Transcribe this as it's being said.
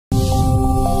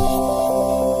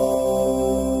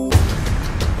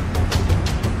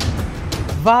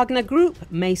Wagner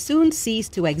Group may soon cease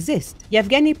to exist.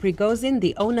 Yevgeny Prigozhin,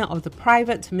 the owner of the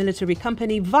private military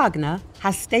company Wagner,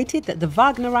 has stated that the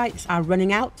Wagnerites are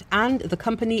running out and the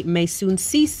company may soon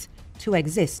cease to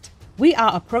exist. We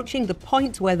are approaching the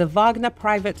point where the Wagner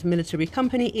private military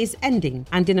company is ending,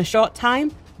 and in a short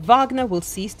time, Wagner will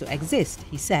cease to exist,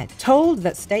 he said. Told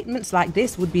that statements like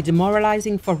this would be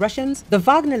demoralizing for Russians, the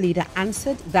Wagner leader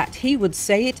answered that he would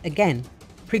say it again.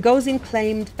 Prigozhin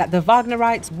claimed that the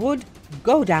Wagnerites would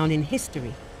go down in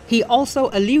history. He also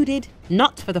alluded,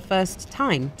 not for the first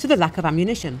time, to the lack of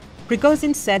ammunition.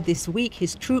 Prigozhin said this week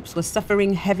his troops were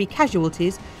suffering heavy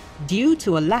casualties due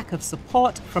to a lack of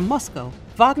support from Moscow.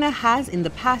 Wagner has in the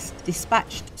past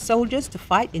dispatched soldiers to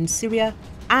fight in Syria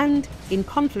and in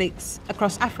conflicts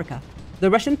across Africa. The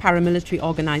Russian paramilitary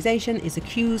organization is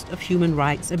accused of human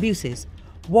rights abuses,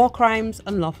 war crimes,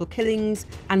 unlawful killings,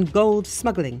 and gold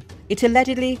smuggling. It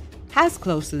allegedly has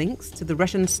close links to the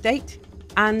Russian state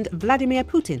and Vladimir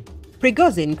Putin.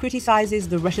 Prigozhin criticizes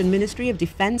the Russian Ministry of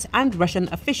Defense and Russian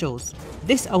officials.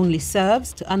 This only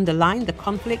serves to underline the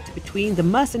conflict between the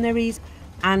mercenaries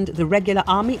and the regular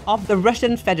army of the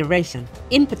Russian Federation.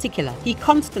 In particular, he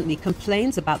constantly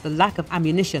complains about the lack of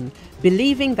ammunition,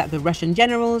 believing that the Russian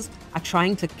generals are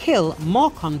trying to kill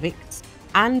more convicts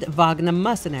and Wagner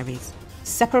mercenaries.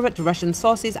 Separate Russian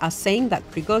sources are saying that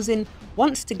Prigozhin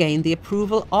wants to gain the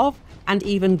approval of and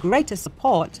even greater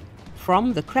support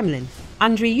from the Kremlin.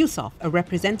 Andriy Yusov, a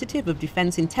representative of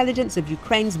defense intelligence of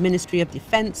Ukraine's Ministry of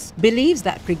Defense, believes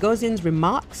that Prigozhin's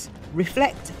remarks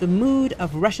reflect the mood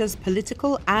of Russia's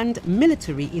political and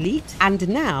military elite, and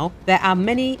now there are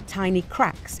many tiny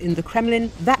cracks in the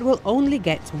Kremlin that will only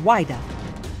get wider.